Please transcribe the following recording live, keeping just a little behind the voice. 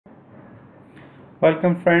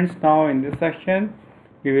Welcome friends. Now in this section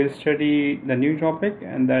we will study the new topic,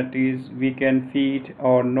 and that is weak end feed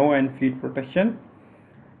or no end feed protection.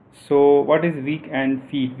 So what is weak end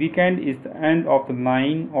feed? Weak end is the end of the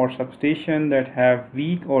line or substation that have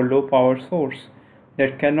weak or low power source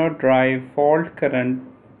that cannot drive fault current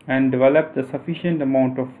and develop the sufficient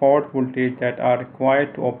amount of fault voltage that are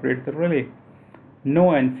required to operate the relay.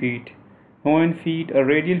 No end feed. No end feed, a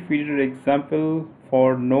radial feeder example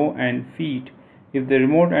for no end feed. If the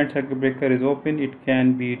remote end circuit breaker is open, it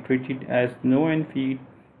can be treated as no end feed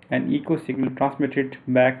and echo signal transmitted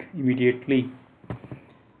back immediately.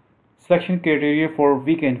 Selection criteria for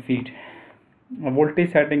weak end feed. A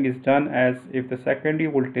voltage setting is done as if the secondary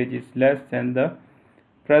voltage is less than the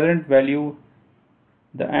present value,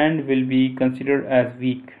 the end will be considered as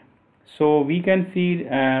weak. So weak end feed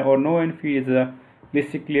or no end feed is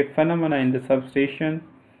basically a phenomena in the substation,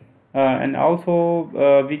 and also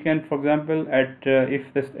we can, for example, at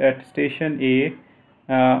station A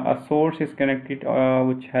a source is connected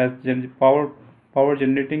which has power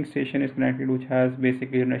generating station is connected, which has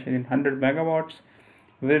basically generation in 100 megawatts,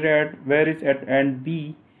 whereas at end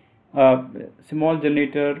B small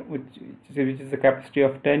generator which is a capacity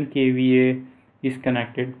of 10 kVA is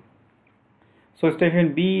connected. So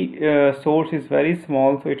station B source is very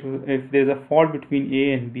small, so if there is a fault between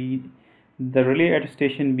A and B, the relay at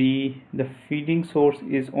station B, the feeding source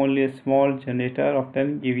is only a small generator of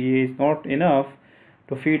 10 kVA is not enough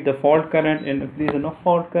to feed the fault current, and if there is enough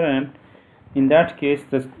fault current, in that case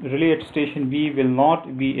the relay at station B will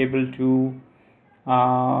not be able to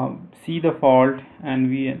see the fault, and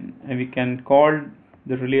we can call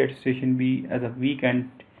the relay at station B as a weak end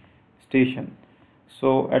station.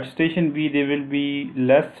 So at station B there will be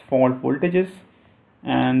less fault voltages,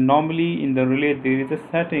 and normally in the relay there is a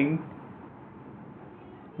setting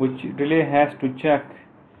which relay has to check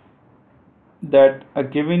that a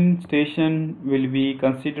given station will be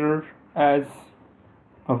considered as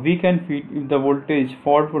a weak end feed if the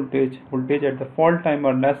fault voltage at the fault time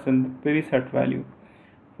are less than the preset value.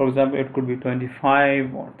 For example, it could be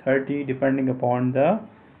 25 or 30 depending upon the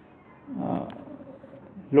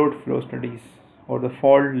load flow studies or the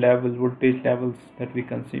fault level voltage levels that we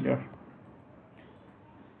consider.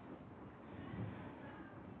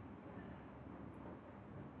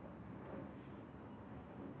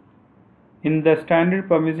 In the standard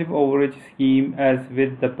permissive overage scheme, as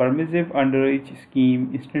with the permissive underage scheme,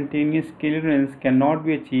 instantaneous clearance cannot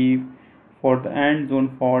be achieved for the end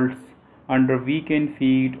zone faults under weak end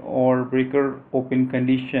feed or breaker open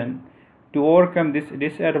condition. To overcome this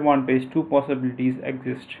disadvantage, two possibilities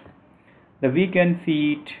exist. The weak end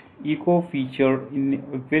feed echo feature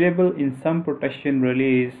available in some protection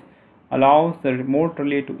relays allows the remote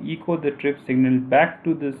relay to echo the trip signal back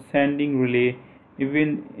to the sending relay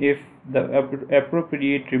even if the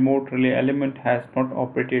appropriate remote relay element has not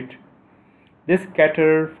operated. This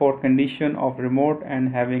caters for condition of remote and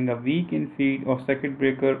having a weak end feed or circuit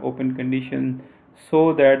breaker open condition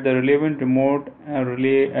so that the relevant remote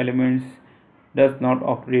relay elements does not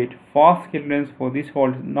operate. Fast clearance for this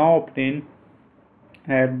fault is now obtained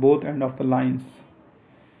at both ends of the lines.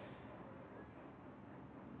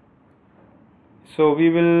 So we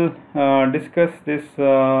will discuss this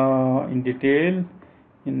in detail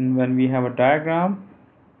when we have a diagram.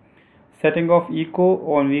 Setting of echo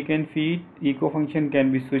on weak end feed. Echo function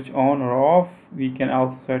can be switched on or off. We can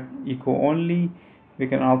also set echo only. We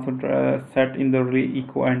can also set in the relay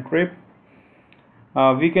echo and trip.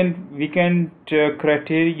 Weak end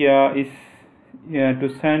criteria is to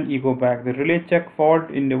send echo back. The relay check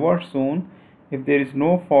fault in reverse zone. If there is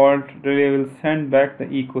no fault, relay will send back the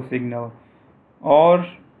echo signal, or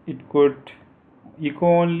it could echo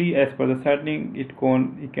only as per the setting. It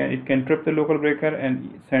can trip the local breaker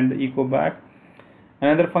and send the echo back.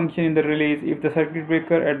 Another function in the relay is if the circuit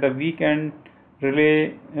breaker at the weak end,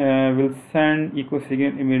 relay will send echo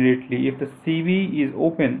signal immediately. If the CV is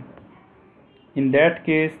open, in that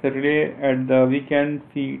case the relay at the weak end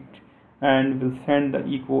feed and will send the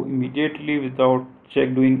echo immediately without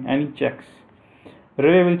doing any checks.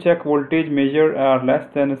 Relay will check voltage measure are less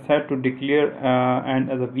than set to declare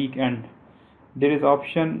and as a weak end. There is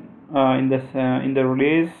option in the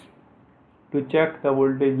relays to check the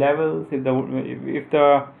voltage levels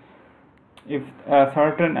if a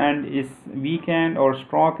certain end is weak end or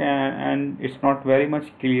strong and it's not very much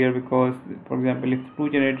clear, because for example if 2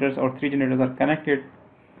 generators or 3 generators are connected,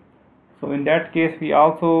 so in that case we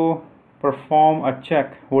also perform a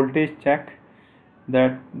voltage check,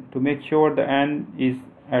 that to make sure the end is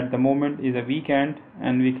at the moment is a weak end,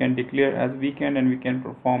 and we can declare as weak end and we can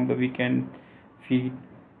perform the weak end feed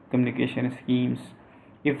communication schemes.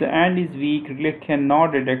 If the AND is weak, relay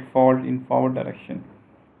cannot detect fault in forward direction.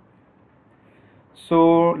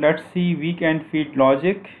 So let's see weak AND feed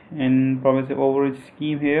logic in permissive overage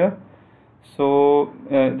scheme here. So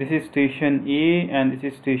this is station A and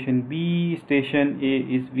this is station B. Station A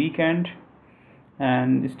is weak AND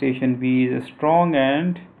and station B is a strong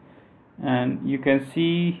AND, and you can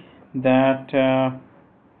see that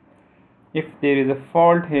if there is a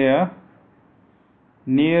fault here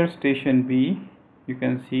near station B, you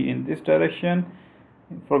can see in this direction.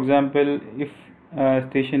 For example, if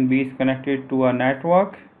station B is connected to a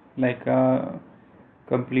network like a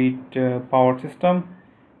complete power system,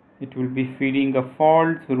 it will be feeding a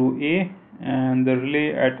fault through A, and the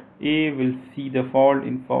relay at A will see the fault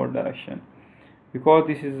in forward direction. Because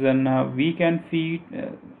this is an weak AND feed,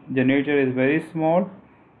 generator is very small,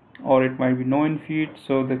 or it might be no in feed,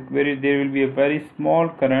 so there will be a very small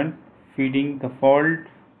current feeding the fault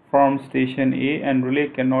from station A, and relay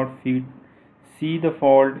cannot see the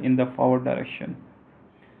fault in the forward direction.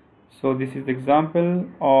 So this is the example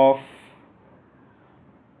of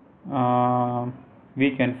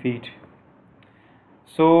weak AND feed.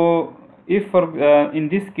 So if in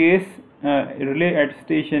this case relay at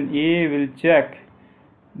station A will check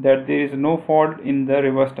that there is no fault in the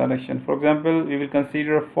reverse direction. For example, we will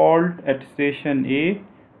consider a fault at station A,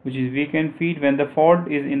 which is weak AND feed. When the fault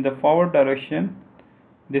is in the forward direction,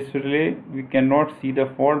 this relay we cannot see the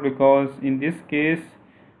fault, because in this case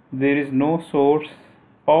there is no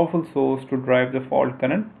powerful source to drive the fault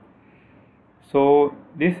current. So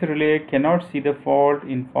this relay cannot see the fault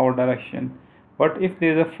in forward direction. But if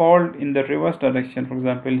there is a fault in the reverse direction, for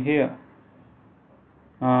example here,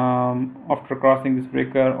 after crossing this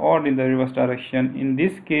breaker, or in the reverse direction, in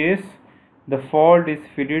this case the fault is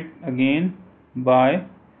fed again by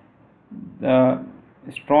the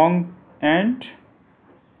strong AND.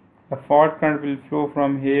 The fault current will flow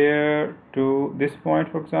from here to this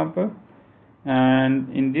point, for example, and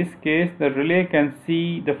in this case the relay can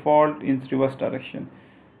see the fault in reverse direction.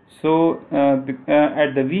 So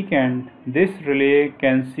at the weak AND, this relay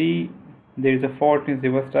can see there is a fault in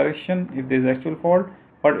reverse direction if there is actual fault,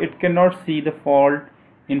 but it cannot see the fault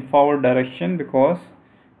in forward direction, because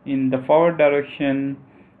in the forward direction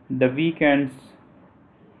the weak ANDs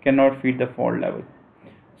cannot feed the fault level.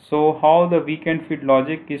 So how the weak AND feed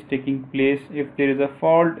logic is taking place: if there is a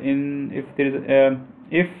fault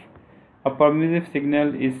if a permissive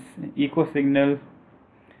signal is echo signal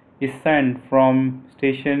is sent from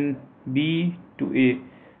station B to A,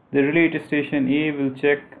 the relay at station A will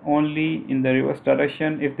check only in the reverse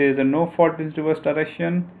direction. If there is no fault in reverse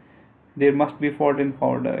direction, there must be fault in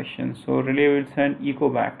forward direction, so relay will send echo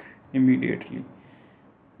back immediately.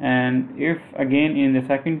 And if again in the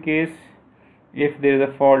second case, if there is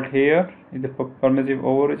a fault here in the permissive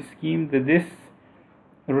overage scheme, this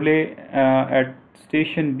relay at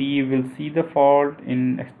station B will see the fault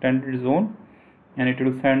in extended zone, and it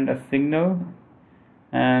will send a signal,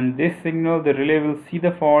 and this signal the relay will see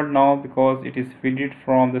the fault now because it is fed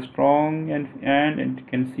from the strong and it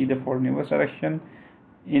can see the fault in reverse direction.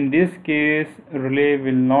 In this case relay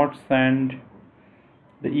will not send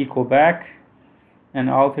the echo back, and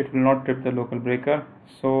also it will not trip the local breaker.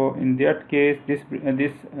 So in that case this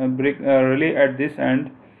relay at this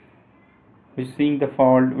end, which is seeing the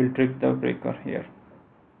fault, will trip the breaker here.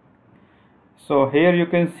 So here you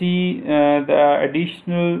can see the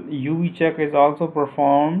additional UV check is also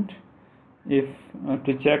performed if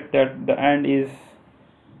to check that the AND is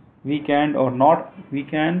weak AND or not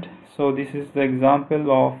weak AND. So this is the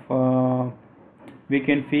example of weak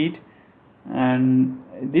AND feed, and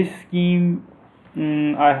this scheme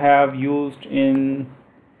I have used in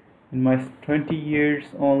my 20 years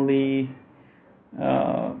only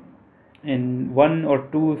in 1 or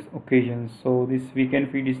 2 occasions. So this weak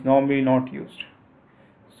AND feed is normally not used.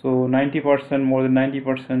 So 90%, more than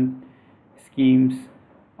 90% schemes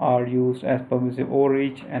are used as permissive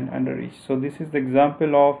overreach and underreach. So this is the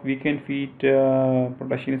example of weak AND feed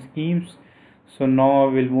protection schemes. So now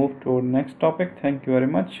I will move to our next topic. Thank you very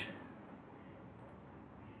much.